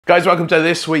Guys, welcome to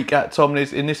this week at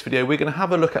Tomley's. In this video, we're going to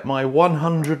have a look at my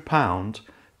 £100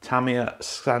 Tamiya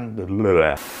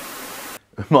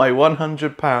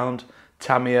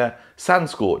Sand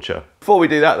Scorcher. Before we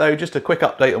do that though, just a quick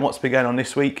update on what's been going on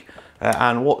this week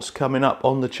and what's coming up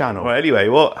on the channel. Well, anyway,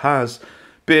 what has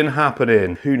been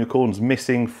happening? Unicorn's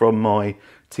missing from my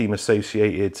team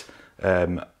associated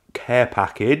care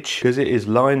package because it is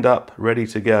lined up, ready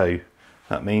to go.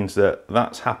 That means that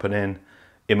that's happening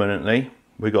imminently.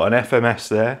 We've got an FMS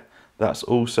there. That's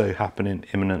also happening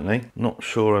imminently. Not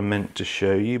sure I meant to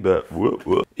show you, but whoop,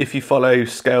 whoop. If you follow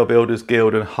Scale Builders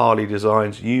Guild and Harley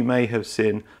Designs, you may have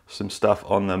seen some stuff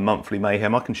on the monthly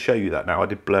mayhem. I can show you that now. I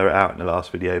did blur it out in the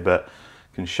last video, but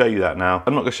I can show you that now.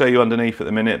 I'm not gonna show you underneath at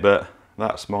the minute, but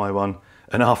that's my one.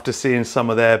 And after seeing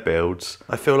some of their builds,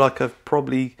 I feel like I've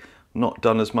probably not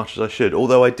done as much as I should.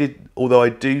 Although I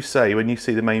do say, when you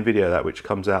see the main video of that, which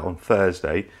comes out on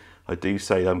Thursday, I do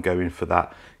say I'm going for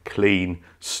that clean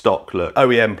stock look.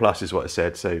 OEM plus is what I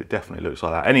said, so it definitely looks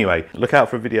like that. Anyway, look out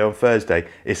for a video on Thursday.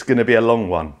 It's going to be a long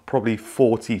one, probably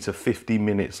 40 to 50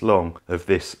 minutes long of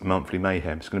this monthly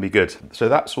mayhem. It's going to be good. So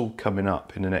that's all coming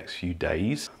up in the next few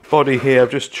days. Body here,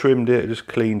 I've just trimmed it, just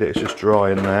cleaned it, it's just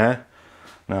dry in there.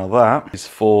 Now that is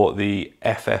for the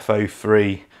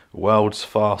FF03 world's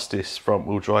fastest front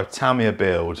wheel drive Tamiya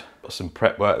build. Got some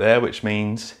prep work there, which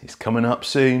means it's coming up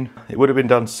soon. It would have been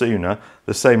done sooner,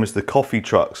 the same as the coffee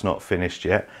truck's not finished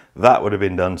yet. That would have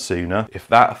been done sooner if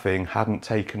that thing hadn't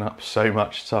taken up so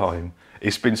much time.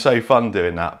 It's been so fun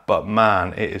doing that, but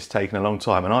man, it has taken a long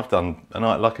time. And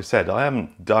like I said, I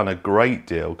haven't done a great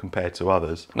deal compared to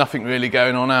others. Nothing really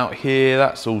going on out here.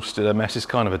 That's all still a mess. It's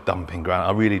kind of a dumping ground.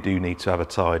 I really do need to have a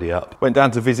tidy up. Went down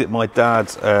to visit my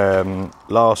dad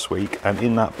last week, and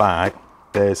in that bag,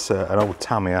 there's an old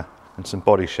Tamiya and some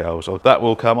body shells. That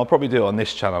will come. I'll probably do it on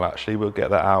this channel actually. We'll get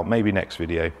that out, maybe next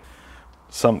video.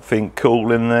 Something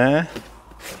cool in there.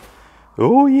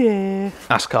 Oh yeah.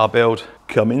 NASCAR build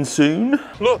coming soon.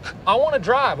 Look, I want to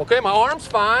drive, okay? My arm's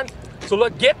fine. So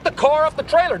look, get the car off the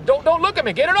trailer. Don't look at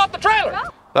me. Get it off the trailer.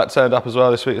 That turned up as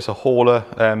well this week. It's a hauler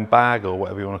bag or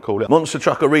whatever you want to call it. Monster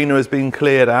Truck Arena has been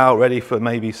cleared out, ready for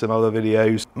maybe some other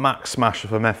videos. Max Smasher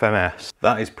from FMS.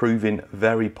 That is proving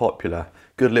very popular.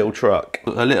 Good little truck.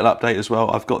 A little update as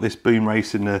well. I've got this Boom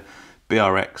Racing the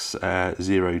BRX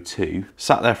 02.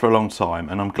 Sat there for a long time,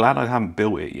 and I'm glad I haven't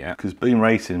built it yet because Boom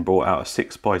Racing brought out a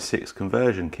 6x6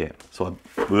 conversion kit. So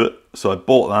I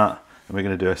bought that, and we're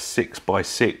going to do a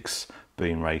 6x6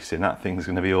 Boom Racing. That thing's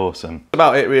going to be awesome. That's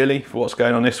about it really for what's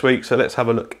going on this week. So let's have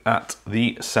a look at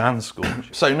the Sand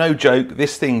Scorcher. So no joke,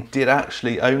 this thing did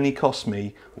actually only cost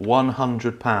me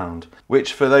 £100,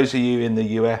 which for those of you in the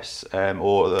US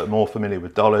or that are more familiar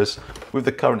with dollars, with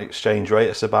the current exchange rate,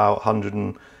 it's about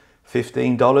 $115,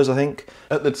 I think.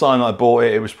 At the time I bought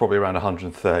it, it was probably around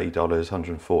 $130,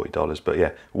 $140, but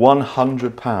yeah,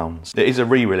 £100. It is a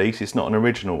re-release, it's not an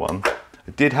original one.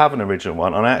 I did have an original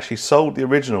one, and I actually sold the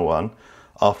original one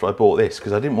after I bought this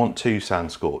because I didn't want two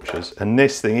Sand Scorchers. And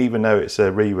this thing, even though it's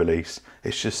a re-release,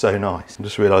 it's just so nice. I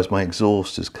just realised my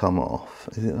exhaust has come off.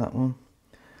 Is it that one?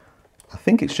 I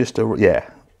think it's just a, yeah.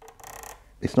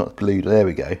 It's not glued, there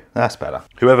we go, that's better.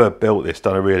 Whoever built this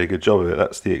done a really good job of it.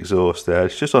 That's the exhaust there.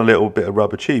 It's just on a little bit of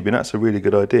rubber tubing. That's a really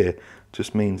good idea.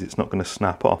 Just means it's not going to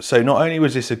snap off. So not only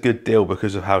was this a good deal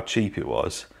because of how cheap it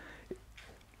was,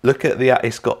 look at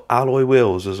it's got alloy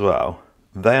wheels as well.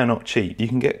 They are not cheap. You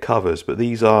can get covers, but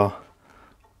these are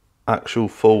actual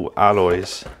full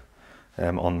alloys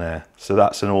on there. So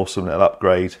that's an awesome little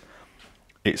upgrade.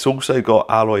 It's also got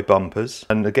alloy bumpers,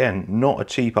 and again, not a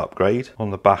cheap upgrade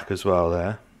on the back as well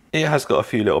there. It has got a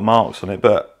few little marks on it,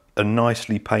 but a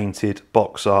nicely painted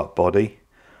box art body.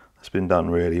 That's been done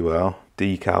really well.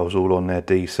 Decals all on there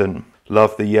decent.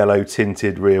 Love the yellow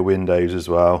tinted rear windows as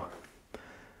well.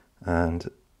 And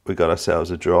we got ourselves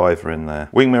a driver in there.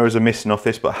 Wing mirrors are missing off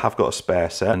this, but I have got a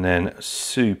spare set. And then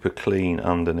super clean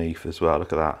underneath as well.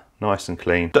 Look at that, nice and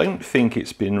clean. Don't think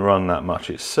it's been run that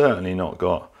much. It's certainly not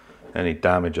got any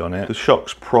damage on it. The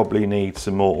shocks probably need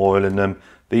some more oil in them.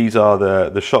 These are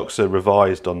the shocks are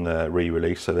revised on the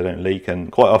re-release so they don't leak, and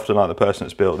quite often, like the person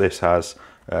that's built this has,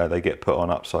 they get put on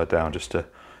upside down just to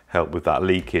help with that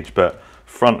leakage. But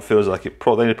front feels like they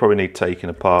probably need taking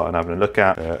apart and having a look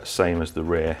at. Same as the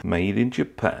rear. Made in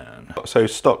Japan. So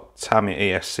stock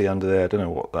Tamiya ESC under there. I don't know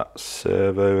what that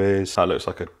servo is. That looks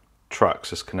like a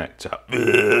Traxxas connector.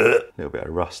 A little bit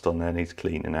of rust on there, needs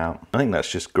cleaning out. I think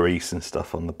that's just grease and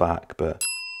stuff on the back, but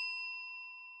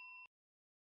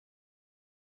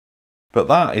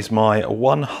that is my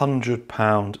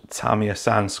 £100 Tamiya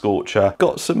Sand Scorcher.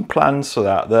 Got some plans for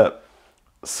that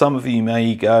some of you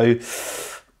may go,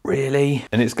 Really?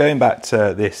 And it's going back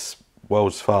to this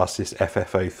world's fastest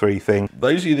FF03 thing.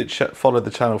 Those of you that followed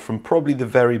the channel from probably the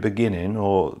very beginning,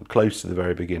 or close to the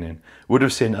very beginning, would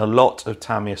have seen a lot of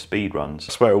Tamiya speed runs.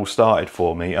 That's where it all started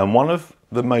for me, and one of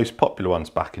the most popular ones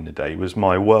back in the day was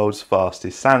my world's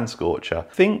fastest Sand Scorcher.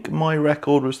 I think my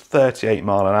record was 38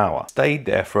 mile an hour. Stayed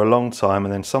there for a long time,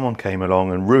 and then someone came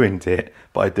along and ruined it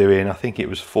by doing, I think it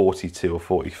was 42 or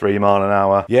 43 mile an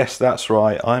hour. Yes, that's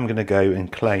right, I'm gonna go and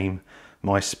claim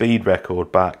my speed record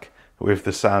back with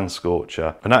the Sand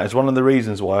Scorcher. And that is one of the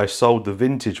reasons why I sold the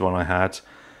vintage one I had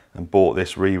and bought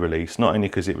this re-release. Not only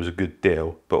because it was a good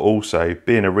deal, but also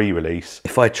being a re-release,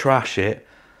 if I trash it,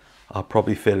 I'll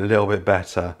probably feel a little bit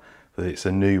better that it's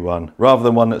a new one, rather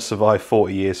than one that survived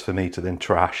 40 years for me to then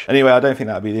trash. Anyway, I don't think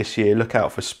that'll be this year. Look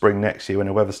out for spring next year when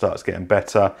the weather starts getting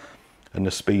better and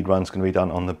the speed run's gonna be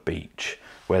done on the beach,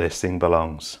 where this thing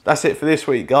belongs. That's it for this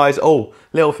week, guys. Oh,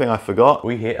 little thing I forgot.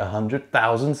 We hit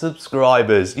 100,000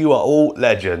 subscribers. You are all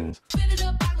legends.